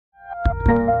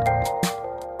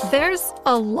There's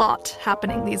a lot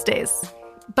happening these days,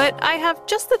 but I have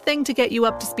just the thing to get you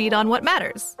up to speed on what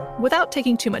matters, without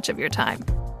taking too much of your time.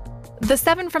 The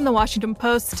 7 from the Washington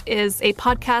Post is a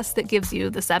podcast that gives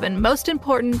you the 7 most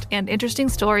important and interesting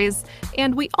stories,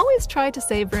 and we always try to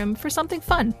save room for something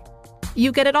fun.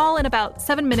 You get it all in about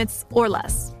 7 minutes or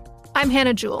less. I'm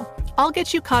Hannah Jewell. I'll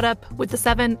get you caught up with the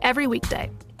 7 every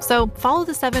weekday, so follow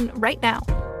the 7 right now.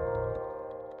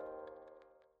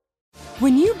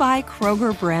 When you buy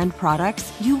Kroger brand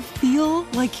products, you feel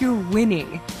like you're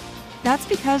winning. That's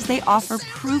because they offer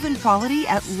proven quality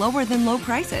at lower than low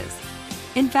prices.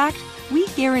 In fact, we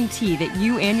guarantee that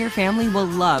you and your family will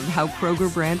love how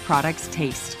Kroger brand products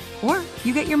taste, or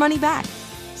you get your money back.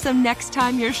 So next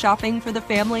time you're shopping for the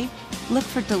family, look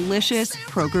for delicious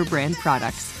Kroger brand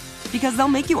products, because they'll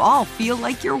make you all feel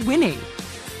like you're winning.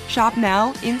 Shop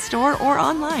now, in-store, or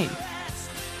online.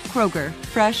 Kroger,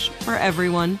 fresh for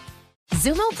everyone.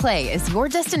 Xumo Play is your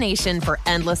destination for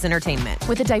endless entertainment.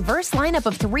 With a diverse lineup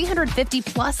of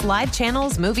 350-plus live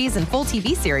channels, movies, and full TV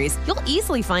series, you'll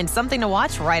easily find something to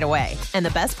watch right away. And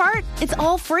the best part? It's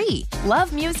all free.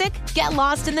 Love music? Get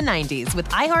lost in the 90s with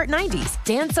iHeart 90s,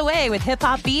 dance away with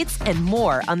hip-hop beats, and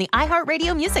more on the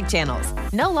iHeartRadio music channels.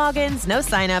 No logins, no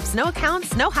signups, no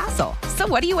accounts, no hassle. So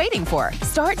what are you waiting for?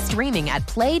 Start streaming at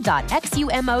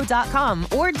play.xumo.com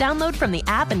or download from the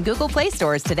app and Google Play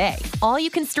stores today. All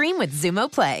you can stream with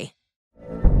Xumo Play.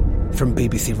 From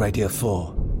BBC Radio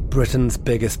 4, Britain's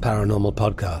biggest paranormal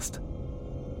podcast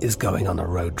is going on a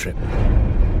road trip.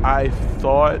 I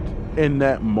thought in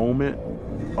that moment,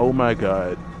 oh my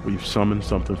God, we've summoned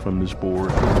something from this board.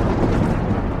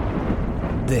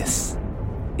 This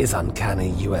is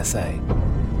Uncanny USA.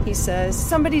 He says,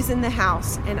 somebody's in the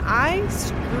house, and I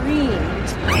screamed.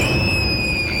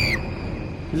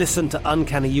 Listen to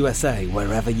Uncanny USA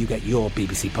wherever you get your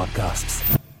BBC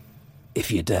podcasts,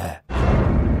 if you dare.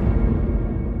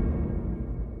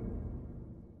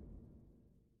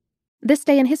 This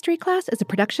Day in History Class is a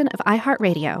production of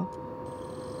iHeartRadio.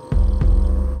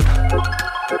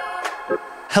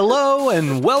 Hello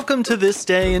and welcome to This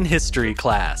Day in History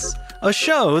Class, a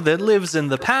show that lives in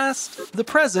the past, the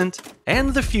present,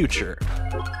 and the future,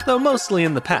 though mostly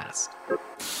in the past.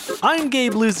 I'm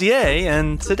Gabe Luzier,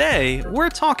 and today we're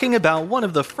talking about one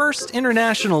of the first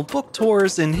international book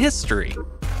tours in history,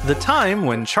 the time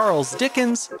when Charles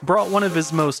Dickens brought one of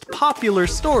his most popular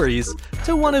stories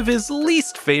to one of his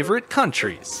least favorite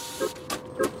countries.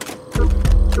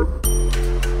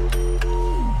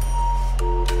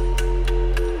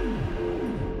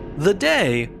 The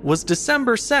day was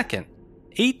December 2nd,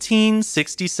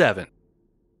 1867.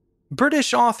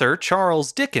 British author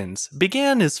Charles Dickens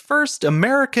began his first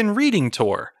American reading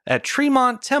tour at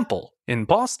Tremont Temple in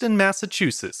Boston,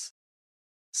 Massachusetts.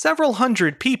 Several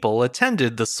hundred people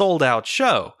attended the sold-out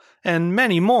show, and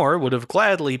many more would have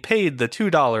gladly paid the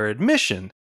 $2 admission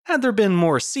had there been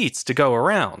more seats to go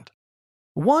around.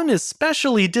 One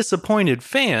especially disappointed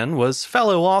fan was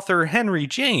fellow author Henry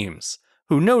James,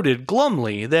 who noted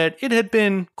glumly that it had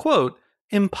been, quote,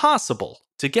 impossible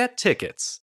to get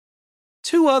tickets.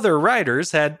 2 other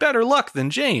writers had better luck than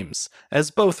James,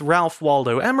 as both Ralph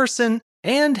Waldo Emerson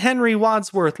and Henry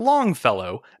Wadsworth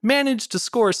Longfellow managed to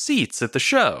score seats at the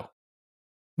show.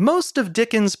 Most of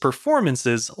Dickens'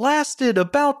 performances lasted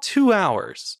about 2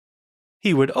 hours.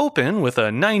 He would open with a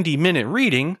 90-minute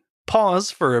reading,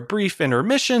 pause for a brief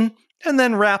intermission, and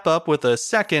then wrap up with a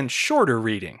second, shorter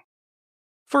reading.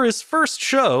 For his first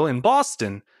show in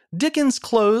Boston, Dickens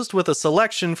closed with a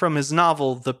selection from his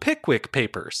novel The Pickwick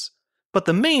Papers, but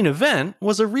the main event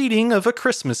was a reading of A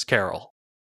Christmas Carol.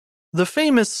 The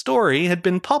famous story had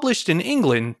been published in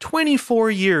England 24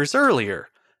 years earlier,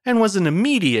 and was an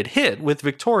immediate hit with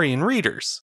Victorian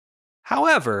readers.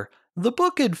 However, the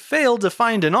book had failed to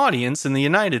find an audience in the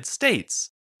United States,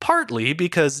 partly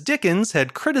because Dickens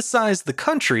had criticized the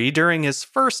country during his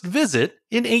first visit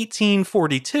in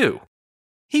 1842.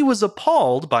 He was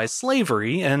appalled by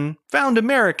slavery and found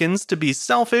Americans to be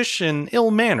selfish and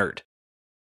ill-mannered.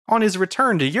 On his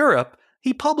return to Europe,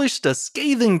 he published a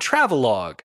scathing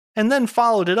travelogue, and then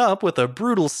followed it up with a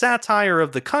brutal satire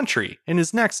of the country in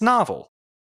his next novel.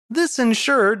 This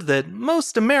ensured that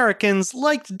most Americans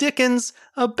liked Dickens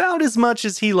about as much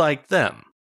as he liked them.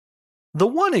 The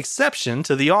one exception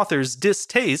to the author's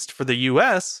distaste for the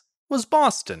U.S. was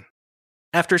Boston.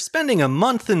 After spending a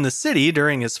month in the city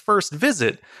during his first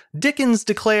visit, Dickens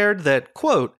declared that,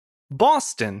 quote,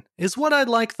 Boston is what I'd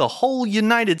like the whole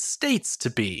United States to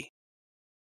be.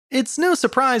 It's no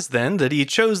surprise then that he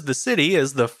chose the city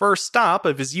as the first stop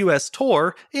of his U.S.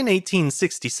 tour in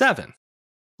 1867.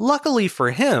 Luckily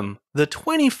for him, the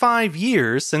 25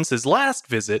 years since his last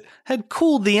visit had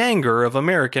cooled the anger of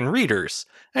American readers,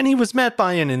 and he was met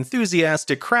by an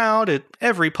enthusiastic crowd at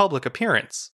every public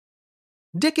appearance.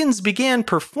 Dickens began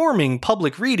performing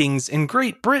public readings in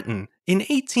Great Britain in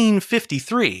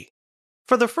 1853.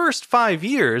 For the first 5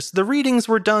 years, the readings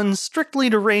were done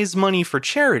strictly to raise money for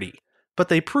charity, but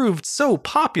they proved so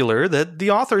popular that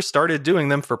the author started doing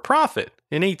them for profit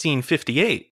in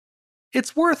 1858.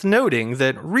 It's worth noting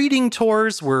that reading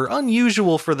tours were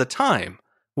unusual for the time,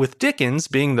 with Dickens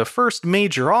being the first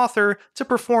major author to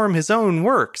perform his own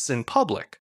works in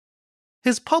public.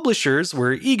 His publishers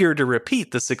were eager to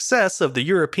repeat the success of the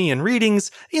European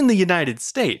readings in the United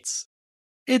States.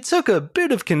 It took a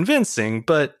bit of convincing,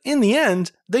 but in the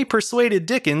end, they persuaded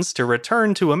Dickens to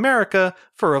return to America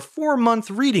for a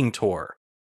 4-month reading tour.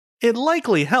 It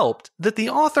likely helped that the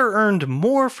author earned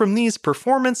more from these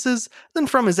performances than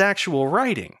from his actual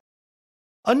writing.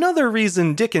 Another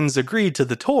reason Dickens agreed to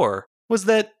the tour was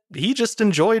that he just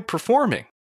enjoyed performing.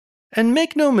 And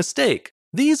make no mistake,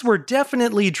 these were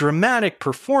definitely dramatic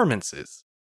performances.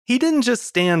 He didn't just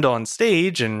stand on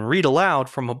stage and read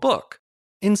aloud from a book.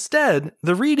 Instead,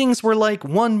 the readings were like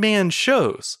one-man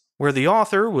shows, where the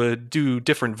author would do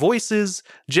different voices,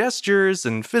 gestures,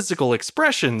 and physical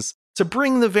expressions to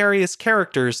bring the various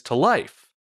characters to life.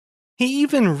 He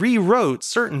even rewrote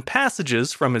certain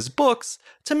passages from his books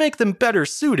to make them better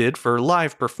suited for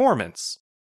live performance.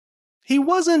 He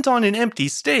wasn't on an empty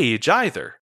stage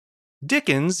either.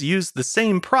 Dickens used the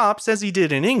same props as he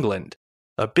did in England: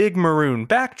 a big maroon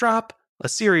backdrop, a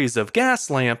series of gas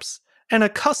lamps, and a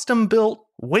custom-built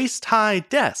waist-high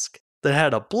desk that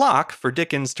had a block for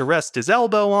Dickens to rest his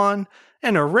elbow on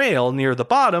and a rail near the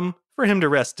bottom for him to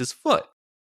rest his foot.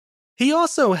 He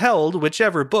also held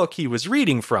whichever book he was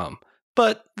reading from,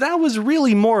 but that was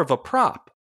really more of a prop.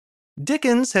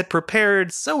 Dickens had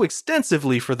prepared so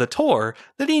extensively for the tour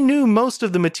that he knew most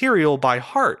of the material by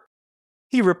heart.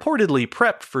 He reportedly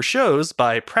prepped for shows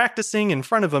by practicing in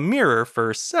front of a mirror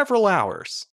for several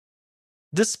hours.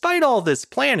 Despite all this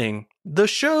planning, the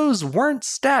shows weren't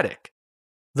static.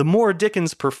 The more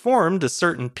Dickens performed a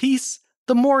certain piece,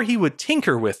 the more he would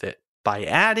tinker with it by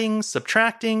adding,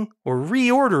 subtracting, or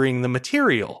reordering the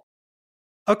material.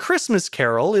 A Christmas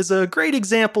Carol is a great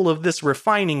example of this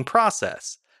refining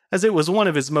process, as it was one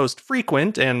of his most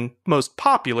frequent and most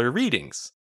popular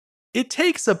readings. It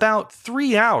takes about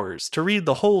 3 hours to read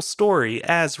the whole story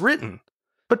as written,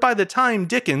 but by the time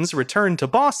Dickens returned to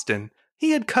Boston,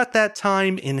 he had cut that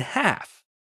time in half.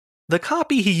 The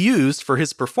copy he used for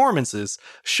his performances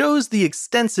shows the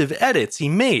extensive edits he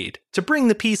made to bring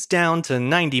the piece down to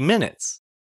 90 minutes.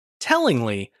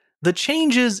 Tellingly, the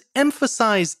changes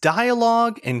emphasize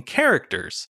dialogue and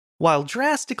characters, while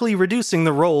drastically reducing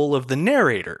the role of the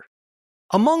narrator.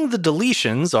 Among the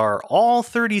deletions are all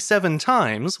 37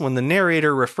 times when the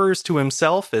narrator refers to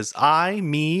himself as I,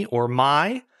 me, or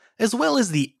my, as well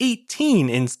as the 18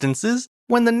 instances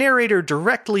when the narrator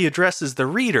directly addresses the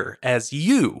reader as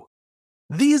you.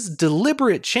 These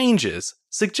deliberate changes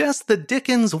suggest that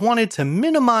Dickens wanted to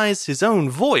minimize his own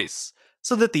voice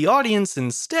so that the audience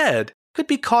instead could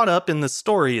be caught up in the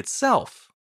story itself.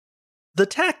 The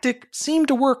tactic seemed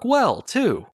to work well,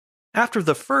 too. After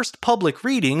the first public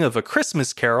reading of A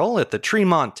Christmas Carol at the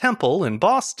Tremont Temple in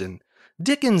Boston,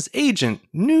 Dickens' agent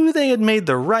knew they had made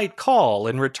the right call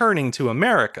in returning to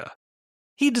America.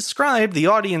 He described the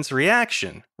audience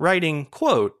reaction, writing,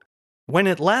 quote, "When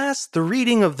at last the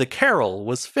reading of the carol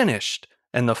was finished,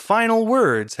 and the final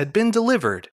words had been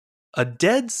delivered, a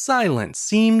dead silence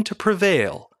seemed to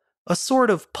prevail, a sort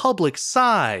of public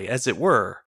sigh, as it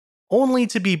were, only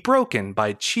to be broken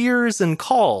by cheers and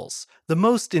calls, the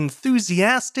most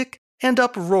enthusiastic and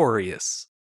uproarious."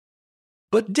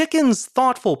 But Dickens'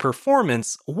 thoughtful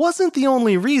performance wasn't the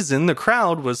only reason the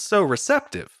crowd was so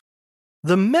receptive.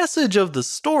 The message of the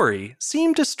story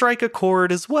seemed to strike a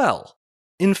chord as well.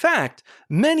 In fact,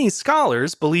 many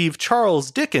scholars believe Charles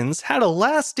Dickens had a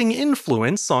lasting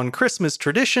influence on Christmas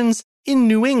traditions in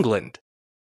New England.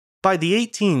 By the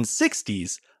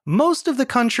 1860s, most of the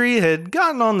country had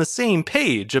gotten on the same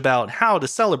page about how to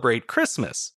celebrate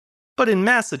Christmas, but in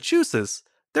Massachusetts,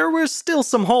 there were still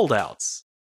some holdouts.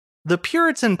 The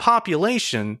Puritan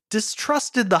population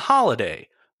distrusted the holiday,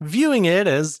 viewing it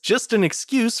as just an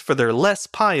excuse for their less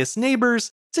pious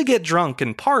neighbors to get drunk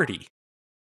and party.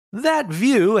 That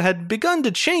view had begun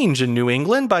to change in New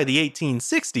England by the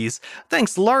 1860s,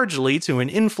 thanks largely to an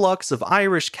influx of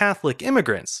Irish Catholic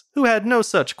immigrants who had no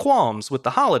such qualms with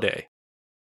the holiday.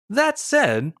 That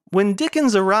said, when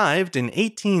Dickens arrived in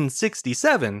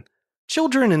 1867,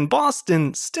 children in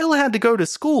Boston still had to go to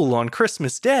school on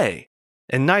Christmas Day,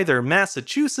 and neither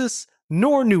Massachusetts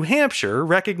nor New Hampshire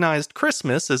recognized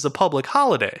Christmas as a public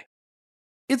holiday.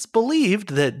 It's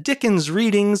believed that Dickens'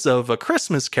 readings of A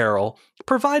Christmas Carol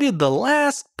provided the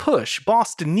last push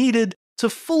Boston needed to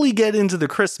fully get into the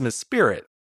Christmas spirit.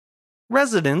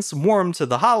 Residents warmed to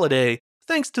the holiday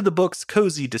thanks to the book's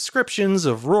cozy descriptions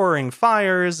of roaring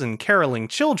fires and caroling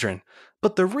children,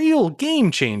 but the real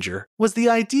game changer was the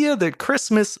idea that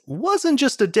Christmas wasn't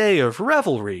just a day of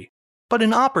revelry, but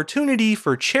an opportunity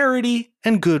for charity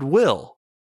and goodwill.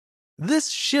 This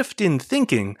shift in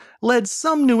thinking led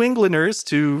some New Englanders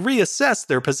to reassess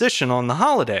their position on the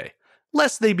holiday,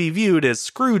 lest they be viewed as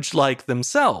Scrooge-like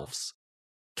themselves.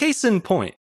 Case in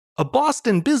point, a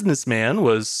Boston businessman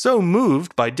was so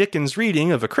moved by Dickens'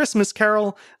 reading of A Christmas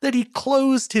Carol that he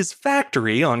closed his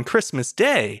factory on Christmas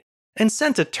Day and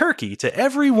sent a turkey to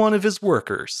every one of his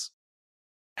workers.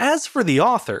 As for the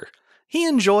author, he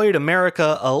enjoyed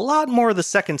America a lot more the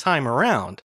second time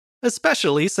around,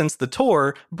 especially since the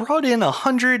tour brought in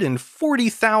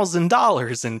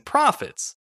 $140,000 in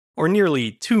profits, or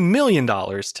nearly $2 million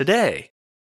today.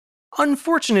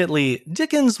 Unfortunately,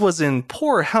 Dickens was in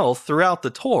poor health throughout the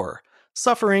tour,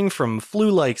 suffering from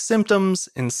flu-like symptoms,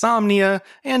 insomnia,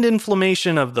 and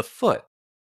inflammation of the foot.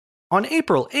 On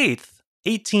April 8th,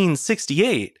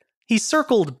 1868, he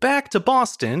circled back to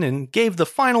Boston and gave the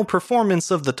final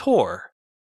performance of the tour.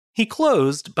 He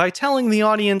closed by telling the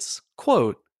audience,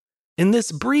 quote, "In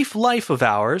this brief life of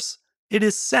ours, it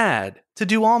is sad to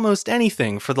do almost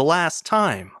anything for the last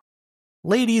time.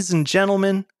 Ladies and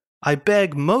gentlemen, I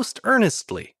beg most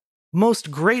earnestly, most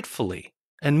gratefully,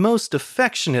 and most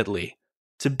affectionately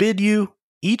to bid you,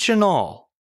 each and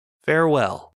all,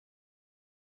 farewell."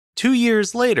 2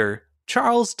 years later,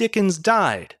 Charles Dickens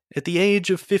died at the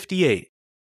age of 58.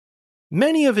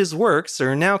 Many of his works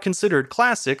are now considered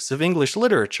classics of English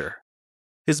literature.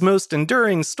 His most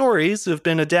enduring stories have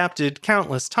been adapted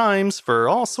countless times for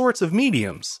all sorts of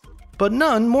mediums, but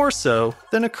none more so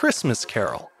than A Christmas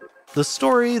Carol, the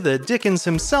story that Dickens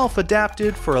himself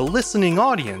adapted for a listening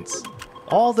audience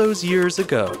all those years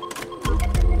ago.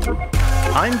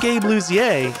 I'm Gabe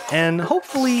Luzier, and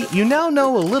hopefully you now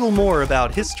know a little more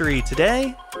about history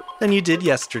today than you did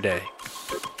yesterday.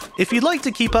 If you'd like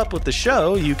to keep up with the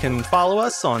show, you can follow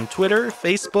us on Twitter,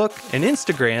 Facebook, and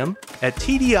Instagram at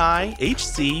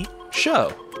TDIHC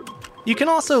Show. You can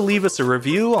also leave us a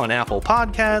review on Apple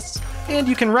Podcasts, and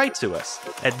you can write to us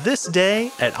at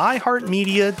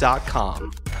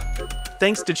thisday@iheartmedia.com.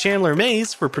 Thanks to Chandler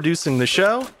Mays for producing the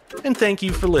show, and thank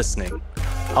you for listening.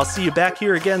 I'll see you back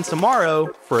here again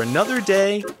tomorrow for another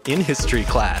day in history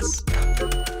class.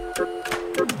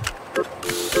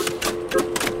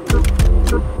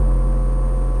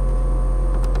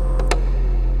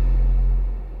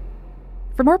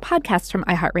 For more podcasts from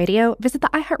iHeartRadio, visit the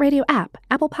iHeartRadio app,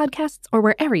 Apple Podcasts, or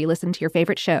wherever you listen to your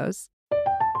favorite shows.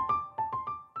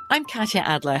 I'm Katya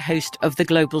Adler, host of The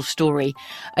Global Story.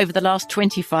 Over the last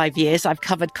 25 years, I've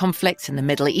covered conflicts in the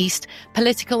Middle East,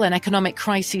 political and economic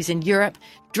crises in Europe,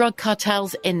 drug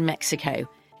cartels in Mexico.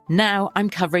 Now I'm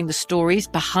covering the stories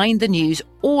behind the news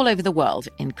all over the world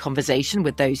in conversation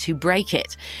with those who break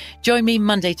it. Join me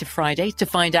Monday to Friday to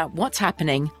find out what's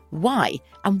happening, why,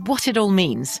 and what it all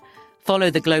means.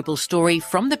 Follow The Global Story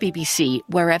from the BBC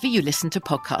wherever you listen to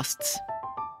podcasts.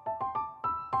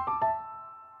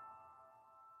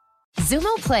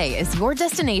 Xumo Play is your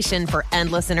destination for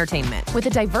endless entertainment. With a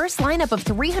diverse lineup of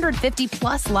 350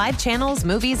 plus live channels,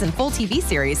 movies, and full TV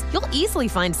series, you'll easily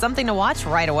find something to watch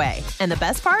right away. And the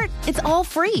best part? It's all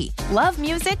free. Love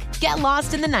music? Get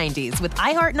lost in the 90s with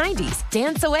iHeart 90s,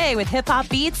 dance away with hip-hop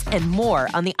beats, and more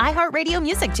on the iHeartRadio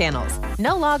music channels.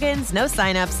 No logins, no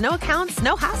signups, no accounts,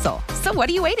 no hassle. So what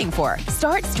are you waiting for?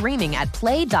 Start streaming at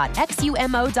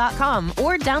play.xumo.com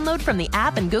or download from the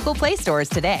app and Google Play stores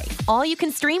today. All you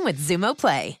can stream with Xumo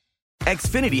Play.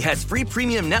 Xfinity has free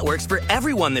premium networks for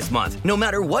everyone this month, no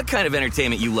matter what kind of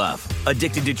entertainment you love.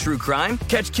 Addicted to true crime?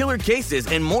 Catch killer cases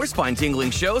and more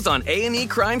spine-tingling shows on A&E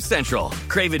Crime Central.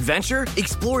 Crave adventure?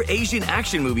 Explore Asian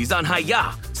action movies on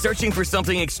Hi-Ya. Searching for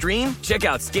something extreme? Check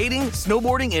out skating,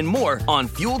 snowboarding, and more on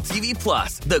Fuel TV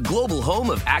Plus, the global home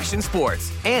of action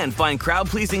sports. And find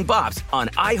crowd-pleasing bops on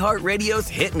iHeartRadio's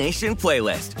Hit Nation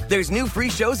playlist. There's new free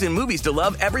shows and movies to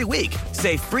love every week.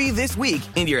 Say free this week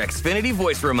in your Xfinity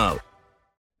voice remote.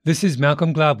 This is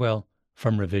Malcolm Gladwell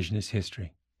from Revisionist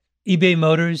History. eBay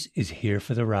Motors is here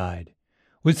for the ride.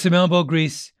 With some elbow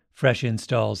grease, fresh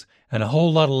installs, and a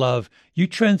whole lot of love, you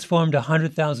transformed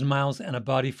 100,000 miles and a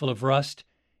body full of rust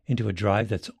into a drive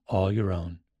that's all your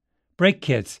own. Brake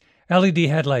kits, LED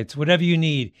headlights, whatever you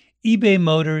need, eBay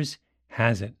Motors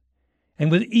has it.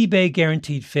 And with eBay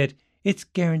Guaranteed Fit, it's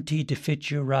guaranteed to fit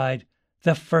your ride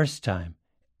The first time,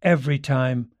 every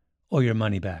time, or your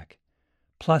money back.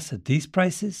 Plus, at these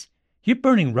prices, you're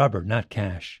burning rubber, not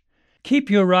cash. Keep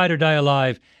your ride or die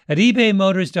alive at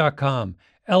ebaymotors.com.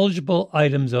 Eligible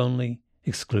items only.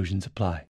 Exclusions apply.